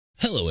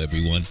Hello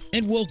everyone,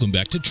 and welcome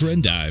back to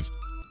Trend Dive.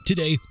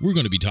 Today, we're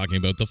going to be talking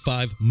about the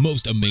 5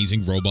 most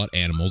amazing robot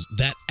animals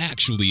that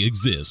actually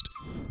exist.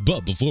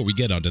 But before we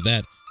get onto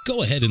that,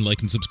 go ahead and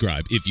like and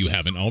subscribe if you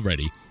haven't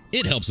already.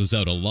 It helps us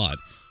out a lot.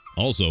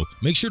 Also,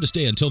 make sure to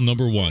stay until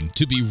number 1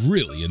 to be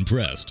really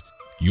impressed.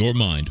 Your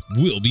mind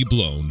will be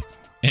blown.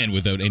 And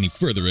without any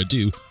further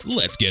ado,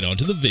 let's get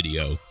onto the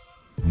video.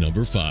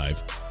 Number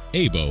 5.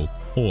 AIBO,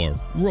 or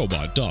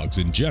robot dogs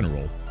in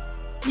general.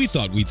 We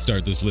thought we'd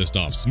start this list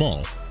off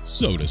small,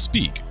 so to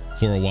speak.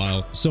 For a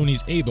while,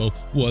 Sony's AIBO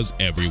was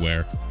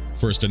everywhere.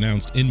 First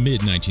announced in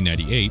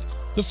mid-1998,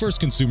 the first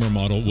consumer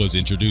model was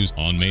introduced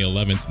on May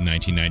 11,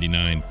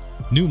 1999.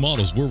 New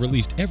models were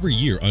released every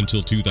year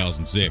until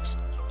 2006.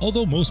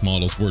 Although most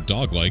models were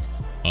dog-like,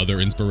 other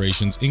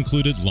inspirations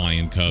included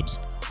lion cubs.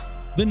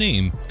 The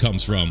name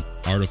comes from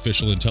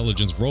artificial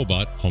intelligence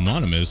robot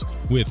homonymous,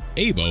 with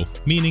AIBO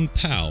meaning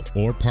pal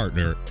or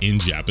partner in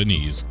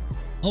Japanese.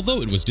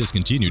 Although it was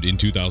discontinued in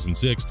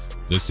 2006,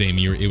 the same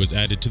year it was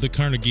added to the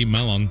Carnegie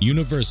Mellon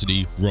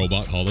University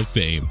Robot Hall of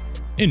Fame.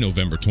 In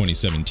November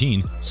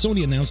 2017,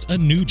 Sony announced a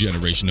new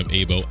generation of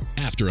AIBO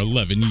after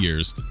 11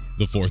 years.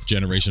 The 4th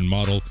generation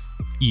model,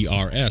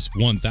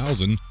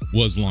 ERS-1000,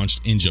 was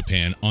launched in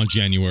Japan on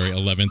January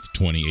 11,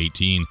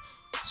 2018.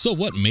 So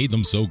what made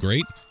them so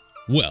great?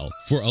 Well,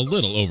 for a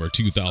little over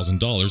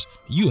 $2,000,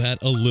 you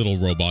had a little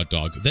robot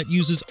dog that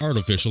uses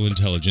artificial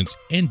intelligence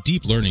and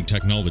deep learning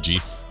technology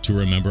to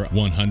remember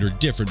 100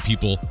 different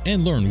people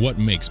and learn what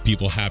makes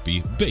people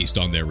happy based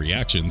on their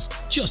reactions,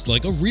 just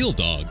like a real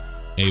dog.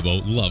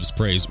 AIBO loves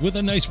praise with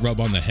a nice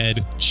rub on the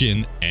head,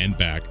 chin, and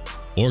back,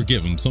 or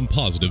give him some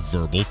positive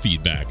verbal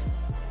feedback.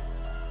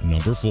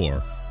 Number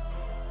 4.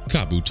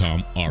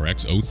 Kabutom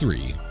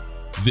RX-03.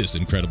 This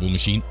incredible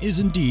machine is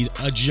indeed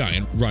a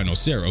giant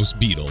rhinoceros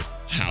beetle.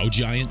 How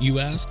giant, you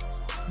ask?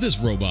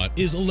 This robot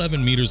is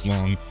 11 meters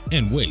long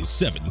and weighs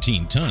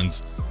 17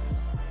 tons.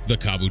 The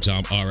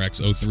Kabutom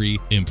RX-03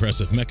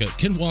 impressive mecha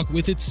can walk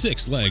with its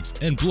 6 legs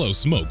and blow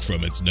smoke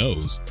from its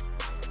nose.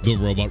 The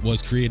robot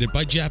was created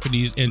by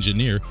Japanese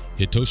engineer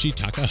Hitoshi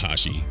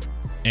Takahashi.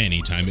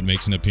 Anytime it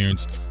makes an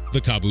appearance, the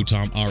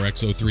Kabutom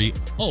RX-03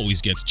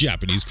 always gets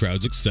Japanese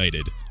crowds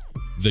excited.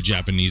 The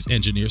Japanese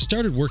engineer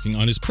started working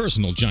on his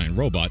personal giant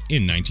robot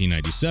in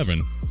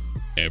 1997.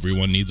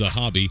 Everyone needs a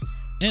hobby,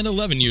 and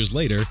 11 years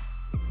later,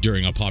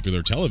 during a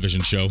popular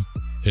television show,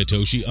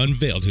 Hitoshi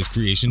unveiled his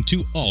creation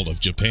to all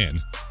of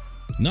Japan.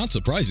 Not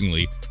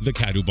surprisingly, the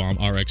Kabutom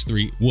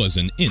RX-03 was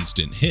an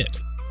instant hit.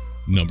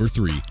 Number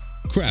 3.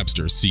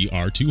 Crabster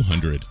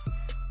CR200.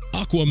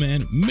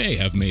 Aquaman may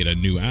have made a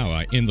new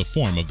ally in the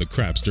form of the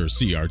Crabster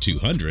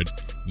CR200.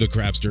 The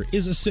Crabster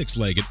is a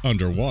 6-legged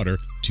underwater,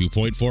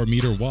 2.4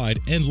 meter wide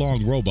and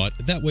long robot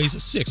that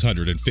weighs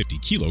 650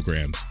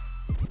 kilograms.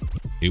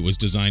 It was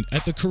designed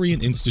at the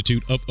Korean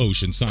Institute of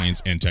Ocean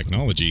Science and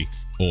Technology,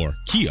 or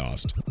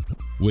KIOST,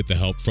 with the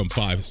help from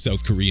 5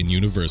 South Korean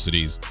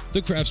universities.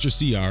 The Crabster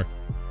CR,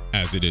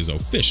 as it is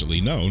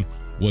officially known,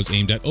 was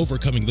aimed at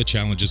overcoming the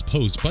challenges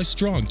posed by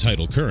strong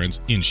tidal currents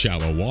in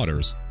shallow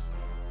waters.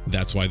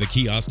 That's why the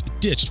KIOST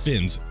ditched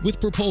fins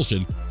with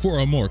propulsion for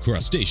a more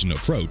crustacean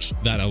approach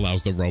that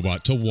allows the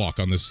robot to walk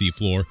on the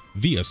seafloor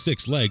via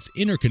 6 legs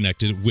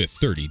interconnected with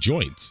 30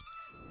 joints.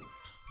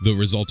 The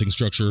resulting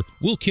structure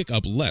will kick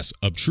up less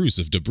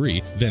obtrusive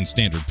debris than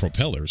standard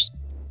propellers.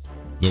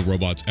 The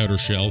robot's outer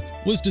shell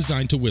was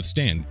designed to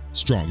withstand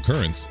strong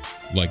currents,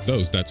 like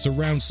those that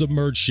surround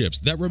submerged ships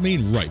that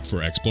remain ripe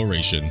for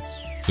exploration.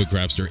 The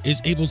Crabster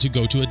is able to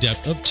go to a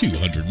depth of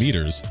 200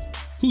 meters.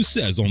 Who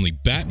says only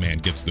Batman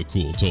gets the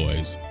cool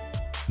toys?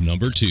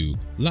 Number 2.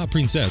 La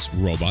Princesse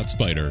Robot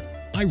Spider.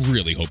 I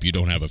really hope you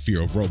don't have a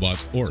fear of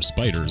robots or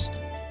spiders.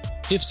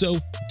 If so,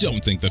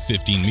 don't think the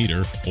 15-meter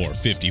or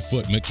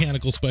 50-foot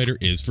mechanical spider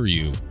is for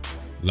you.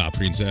 La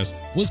Princesse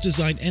was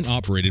designed and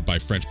operated by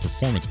French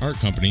performance art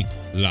company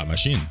La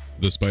Machine.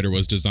 The spider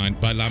was designed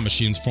by La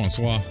Machine's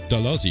François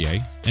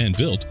Dallozier and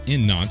built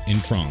in Nantes in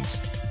France.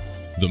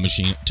 The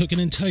machine took an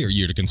entire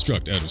year to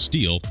construct out of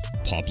steel,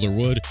 poplar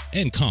wood,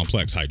 and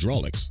complex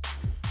hydraulics.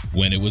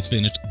 When it was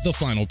finished, the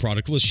final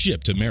product was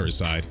shipped to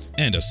Marseille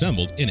and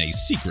assembled in a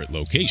secret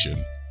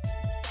location.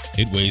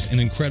 It weighs an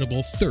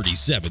incredible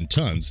 37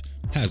 tons,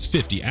 has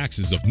 50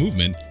 axes of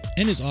movement,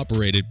 and is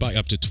operated by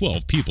up to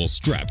 12 people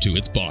strapped to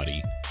its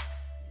body.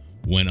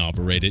 When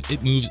operated,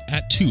 it moves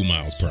at 2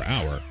 miles per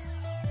hour.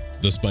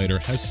 The spider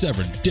has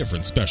 7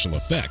 different special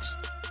effects: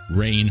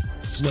 rain,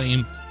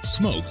 flame,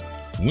 smoke,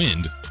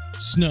 wind,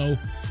 snow,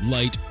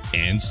 light,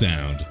 and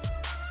sound.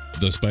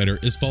 The spider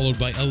is followed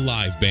by a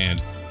live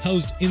band,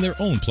 housed in their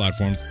own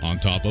platforms on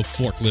top of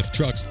forklift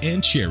trucks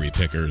and cherry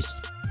pickers.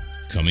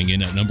 Coming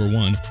in at number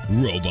 1,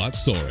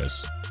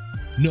 Robotsaurus.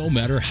 No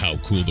matter how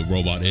cool the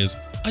robot is,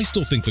 I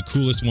still think the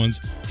coolest ones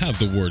have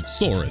the word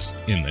Saurus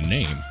in the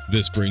name.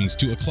 This brings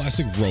to a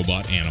classic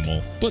robot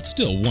animal, but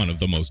still one of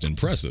the most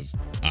impressive.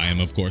 I am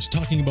of course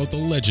talking about the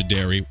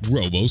legendary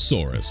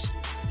Robosaurus,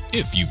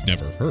 if you've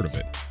never heard of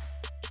it.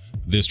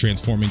 This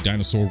transforming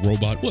dinosaur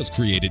robot was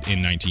created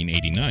in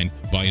 1989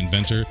 by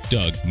inventor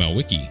Doug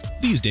Malwicki.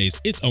 These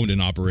days, it's owned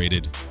and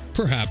operated,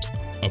 perhaps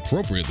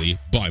appropriately,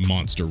 by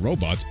Monster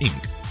Robots,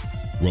 Inc.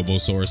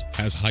 Robosaurus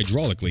has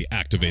hydraulically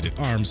activated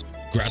arms,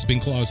 grasping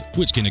claws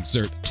which can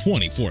exert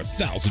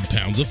 24,000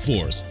 pounds of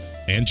force,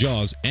 and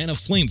jaws and a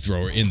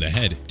flamethrower in the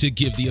head to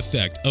give the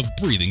effect of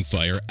breathing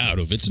fire out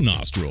of its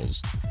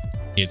nostrils.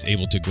 It's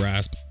able to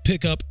grasp,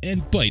 pick up,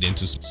 and bite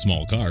into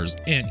small cars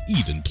and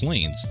even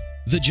planes.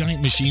 The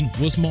giant machine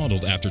was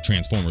modeled after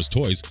Transformers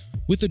toys,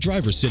 with the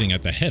driver sitting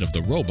at the head of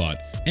the robot,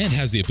 and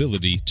has the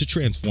ability to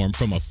transform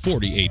from a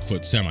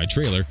 48-foot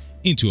semi-trailer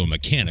into a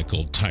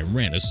mechanical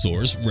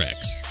Tyrannosaurus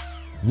Rex.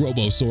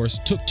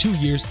 Robosaurus took 2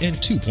 years and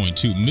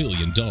 $2.2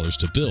 million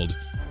to build,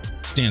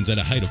 stands at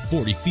a height of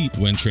 40 feet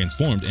when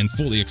transformed and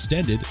fully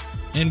extended,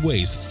 and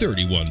weighs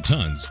 31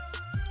 tons.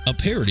 A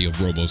parody of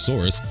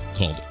Robosaurus,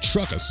 called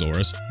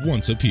Truckosaurus,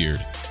 once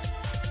appeared.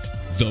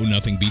 Though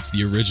nothing beats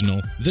the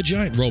original, the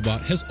giant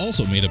robot has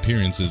also made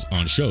appearances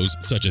on shows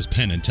such as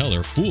Penn and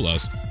Teller Fool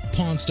Us,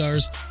 Pawn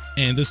Stars,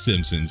 and The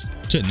Simpsons,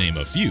 to name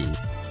a few.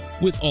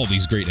 With all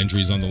these great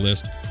entries on the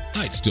list,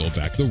 I'd still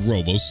back the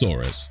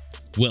Robosaurus.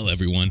 Well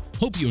everyone,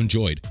 hope you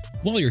enjoyed.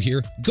 While you're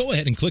here, go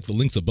ahead and click the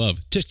links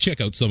above to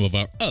check out some of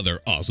our other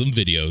awesome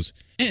videos.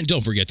 And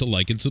don't forget to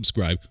like and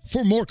subscribe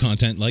for more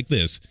content like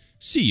this.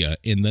 See ya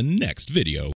in the next video.